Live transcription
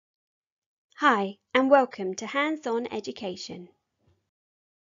Hi, and welcome to Hands-On Education.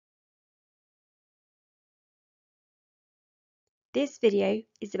 This video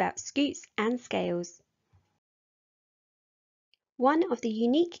is about scutes and scales. One of the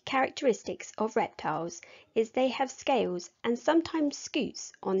unique characteristics of reptiles is they have scales and sometimes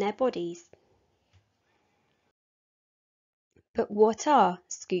scutes on their bodies. But what are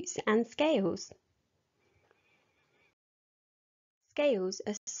scutes and scales? Scales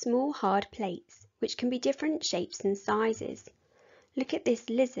are small hard plates which can be different shapes and sizes. Look at this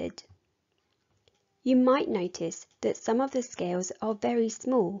lizard. You might notice that some of the scales are very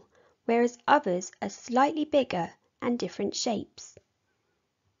small, whereas others are slightly bigger and different shapes.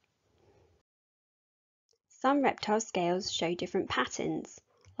 Some reptile scales show different patterns,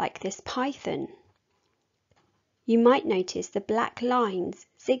 like this python. You might notice the black lines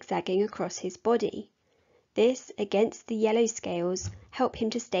zigzagging across his body. This, against the yellow scales, help him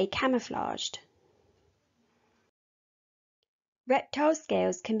to stay camouflaged. Reptile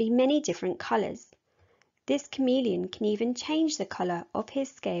scales can be many different colours. This chameleon can even change the colour of his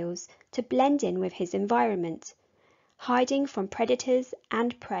scales to blend in with his environment, hiding from predators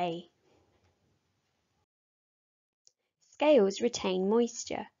and prey. Scales retain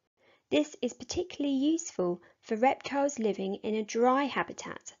moisture. This is particularly useful for reptiles living in a dry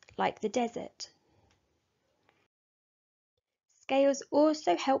habitat like the desert. Scales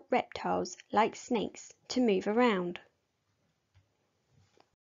also help reptiles like snakes to move around.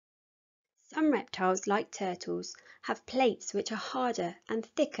 Some reptiles, like turtles, have plates which are harder and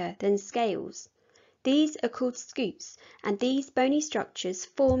thicker than scales. These are called scutes, and these bony structures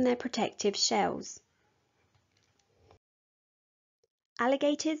form their protective shells.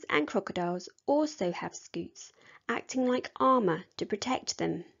 Alligators and crocodiles also have scutes, acting like armour to protect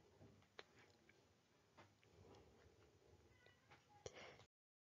them.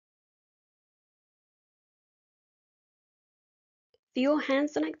 For your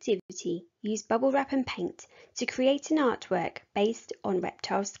hands-on activity, use bubble wrap and paint to create an artwork based on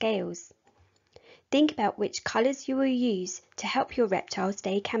reptile scales. Think about which colours you will use to help your reptile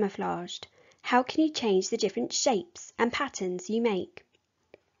stay camouflaged. How can you change the different shapes and patterns you make?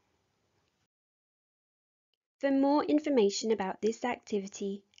 For more information about this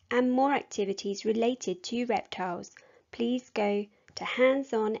activity and more activities related to reptiles, please go to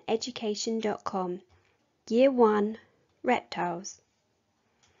handsoneducation.com, Year 1, Reptiles.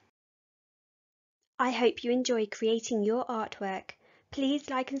 I hope you enjoy creating your artwork. Please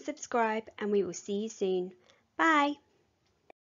like and subscribe, and we will see you soon. Bye!